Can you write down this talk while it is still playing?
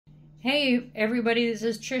Hey everybody, this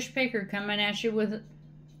is Trish Baker coming at you with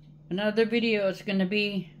another video. It's going to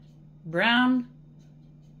be brown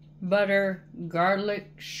butter garlic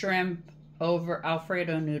shrimp over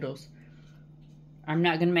Alfredo noodles. I'm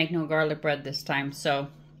not going to make no garlic bread this time, so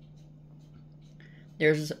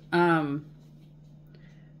there's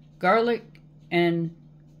garlic and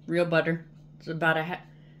real butter. It's about I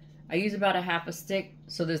use about a half a stick,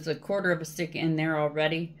 so there's a quarter of a stick in there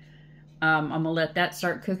already. I'm going to let that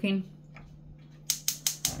start cooking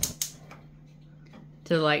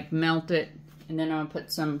to like melt it, and then I'm going to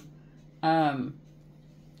put some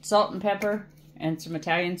salt and pepper and some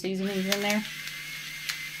Italian seasonings in there.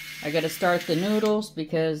 I got to start the noodles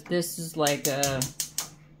because this is like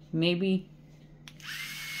maybe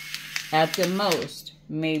at the most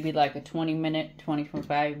maybe like a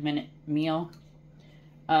 25 minute meal.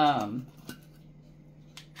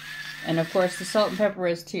 And of course the salt and pepper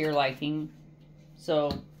is to your liking.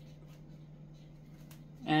 So,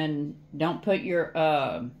 and don't put your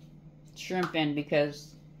shrimp in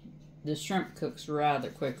because the shrimp cooks rather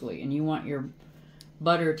quickly, and you want your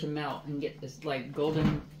butter to melt and get this like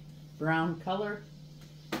golden brown color.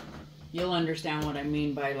 You'll understand what I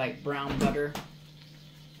mean by like brown butter.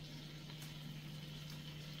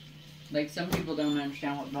 Like some people don't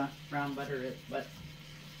understand what brown butter is, but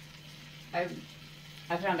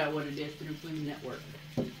I found out what it is through Food Network.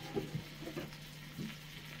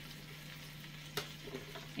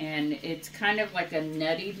 And it's kind of like a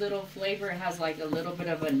nutty little flavor. It has like a little bit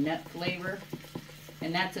of a nut flavor.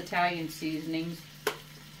 And that's Italian seasonings.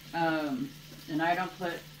 And I don't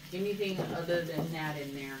put anything other than that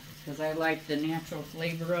in there because I like the natural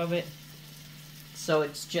flavor of it. So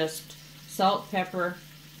it's just salt, pepper,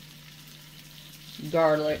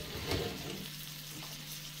 garlic,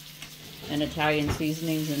 and Italian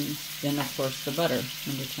seasonings, and then of course the butter.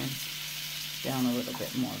 Let me turn down a little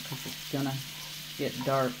bit more because it's gonna get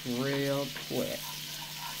dark real quick.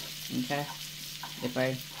 Okay, if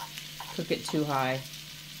I cook it too high,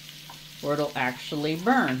 or it'll actually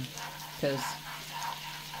burn, because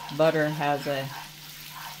butter has a,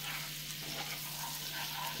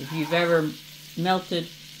 if you've ever melted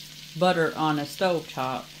butter on a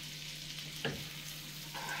stovetop,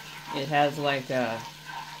 it has like a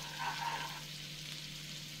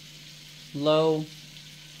low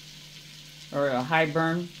or a high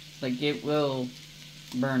burn. Like it will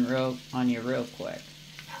burn on you real quick.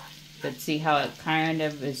 But see how it kind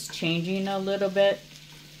of is changing a little bit?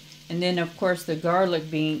 And then of course the garlic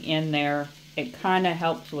being in there, it kind of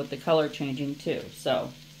helps with the color changing too.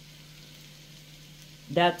 So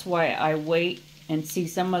that's why I wait and see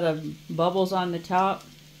some of the bubbles on the top.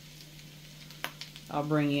 I'll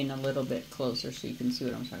bring you in a little bit closer so you can see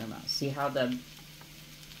what I'm talking about. See how the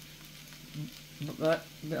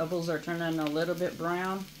bubbles are turning a little bit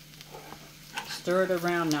brown? Stir it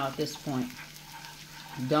around now at this point.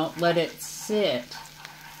 Don't let it sit.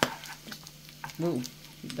 Ooh,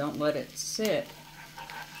 don't let it sit,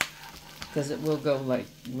 because it will go like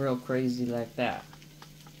real crazy like that.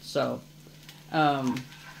 So,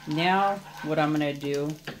 now what I'm going to do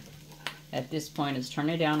at this point is turn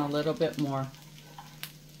it down a little bit more.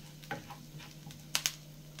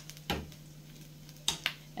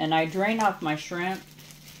 And I drain off my shrimp.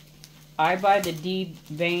 I buy the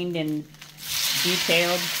deveined and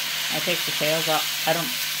detailed. I take the tails out. I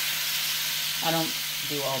don't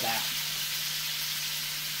do all that.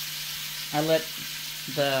 I let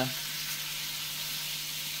the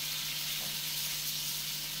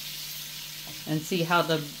and see how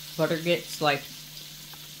the butter gets, like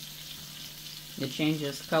it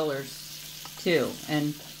changes colors too,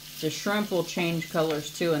 and the shrimp will change colors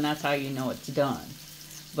too, and that's how you know it's done.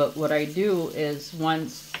 But what I do is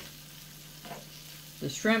once the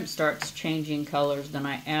shrimp starts changing colors, then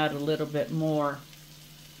I add a little bit more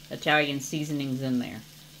Italian seasonings in there.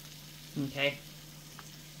 Okay?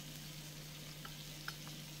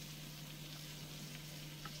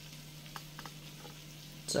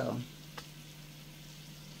 So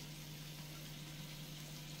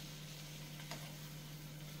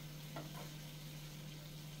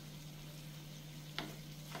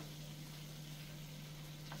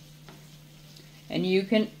and you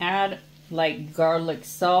can add like garlic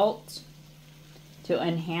salt to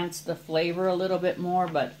enhance the flavor a little bit more,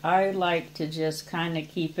 but I like to just kind of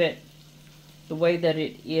keep it the way that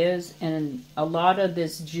it is. And a lot of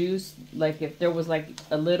this juice, like if there was like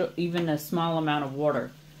a little, even a small amount of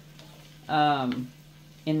water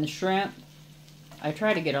in the shrimp, I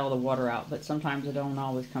try to get all the water out, but sometimes it don't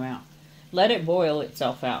always come out. Let it boil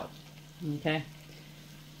itself out. Okay?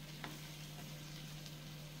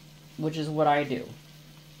 which is what I do.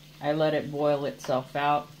 I let it boil itself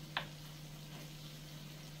out,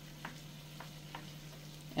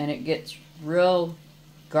 and it gets real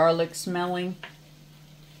garlic smelling,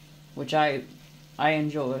 which I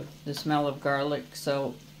enjoy the smell of garlic,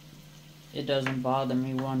 so it doesn't bother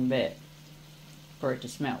me one bit for it to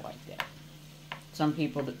smell like that. Some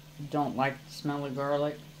people don't like the smell of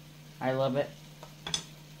garlic. I love it.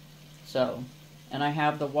 So, and I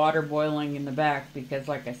have the water boiling in the back because,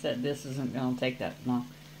 like I said, this isn't going to take that long.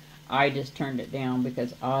 I just turned it down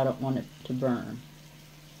because I don't want it to burn.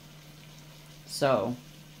 So,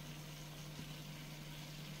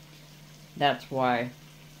 that's why.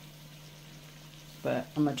 But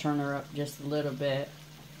I'm going to turn her up just a little bit.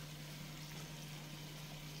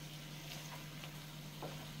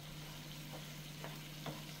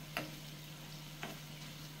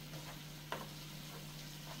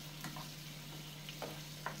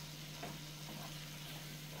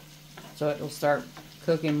 So it'll start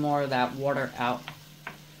cooking more of that water out.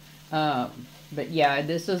 But yeah,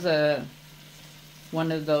 this is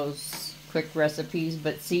one of those quick recipes.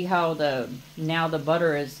 But see how now the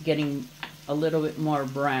butter is getting a little bit more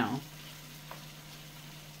brown.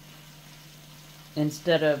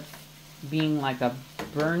 Instead of being like a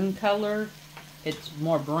burn color, it's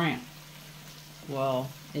more brown. Well,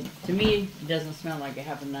 to me, it doesn't smell like I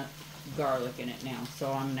have enough garlic in it now.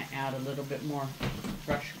 So I'm going to add a little bit more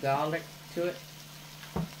fresh garlic to it.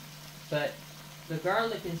 But the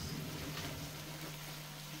garlic is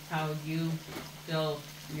how you feel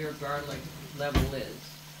your garlic level is.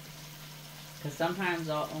 Because sometimes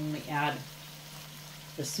I'll only add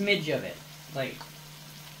a smidge of it, like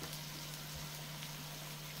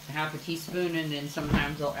a half a teaspoon, and then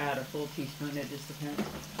sometimes I'll add a full teaspoon. It just depends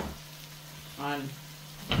on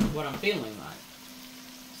what I'm feeling like.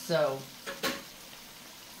 So,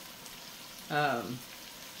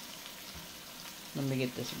 let me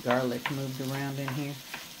get this garlic moved around in here.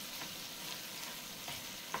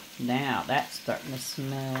 Now that's starting to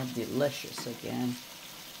smell delicious again.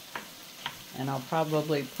 And I'll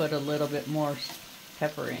probably put a little bit more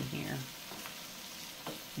pepper in here.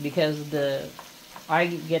 Because I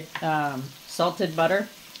get salted butter.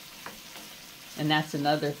 And that's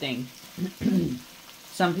another thing.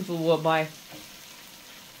 Some people will buy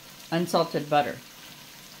unsalted butter.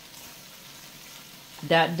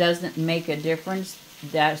 That doesn't make a difference.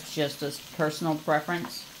 That's just a personal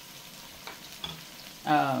preference.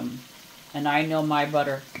 And I know my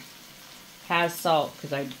butter has salt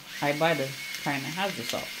because I buy the kind that has the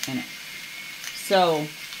salt in it. So,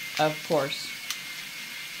 of course,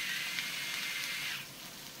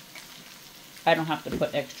 I don't have to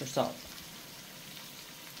put extra salt.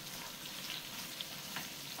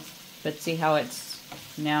 But see how it's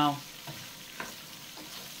now.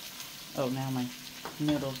 Oh, now my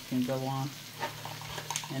noodles can go on.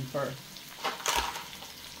 And for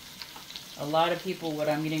a lot of people, what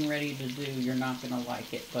I'm getting ready to do, you're not going to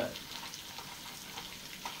like it, but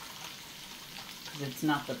it's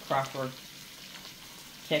not the proper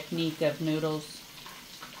technique of noodles.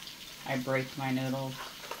 I break my noodles.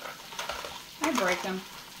 I break them.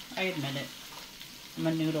 I admit it. I'm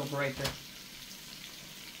a noodle breaker.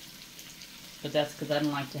 But that's because I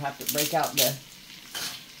don't like to have to break out the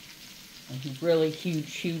really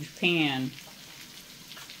huge pan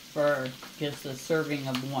for just a serving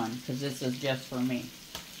of one, because this is just for me.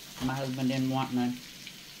 My husband didn't want none.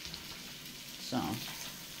 So.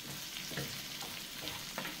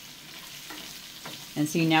 And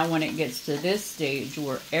see, now when it gets to this stage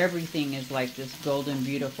where everything is like this golden,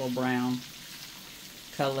 beautiful brown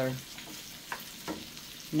color,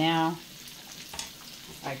 now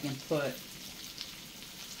I can put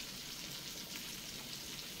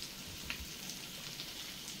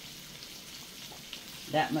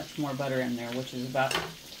that much more butter in there, which is about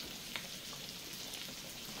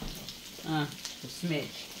a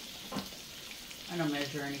smidge. I don't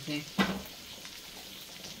measure anything.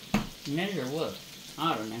 Measure what?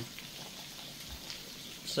 I don't know.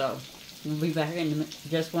 So, we'll be back in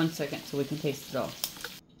just 1 second so we can taste it all.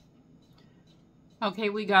 Okay,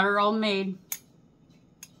 we got her all made.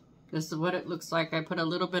 This is what it looks like. I put a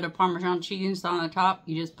little bit of Parmesan cheese on the top.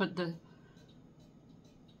 You just put the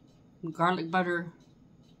garlic butter,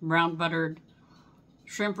 brown buttered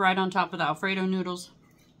shrimp right on top of the Alfredo noodles.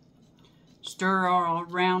 Stir all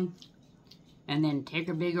around. And then take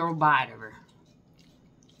a big old bite of her.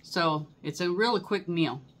 So, it's a really quick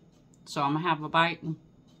meal. So, I'm going to have a bite and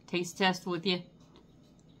taste test with you.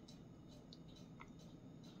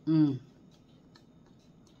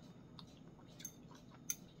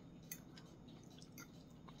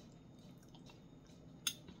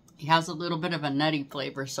 It has a little bit of a nutty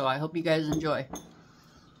flavor, so I hope you guys enjoy.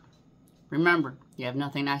 Remember, you have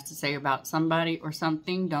nothing nice to say about somebody or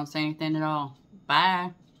something, don't say anything at all.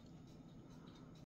 Bye.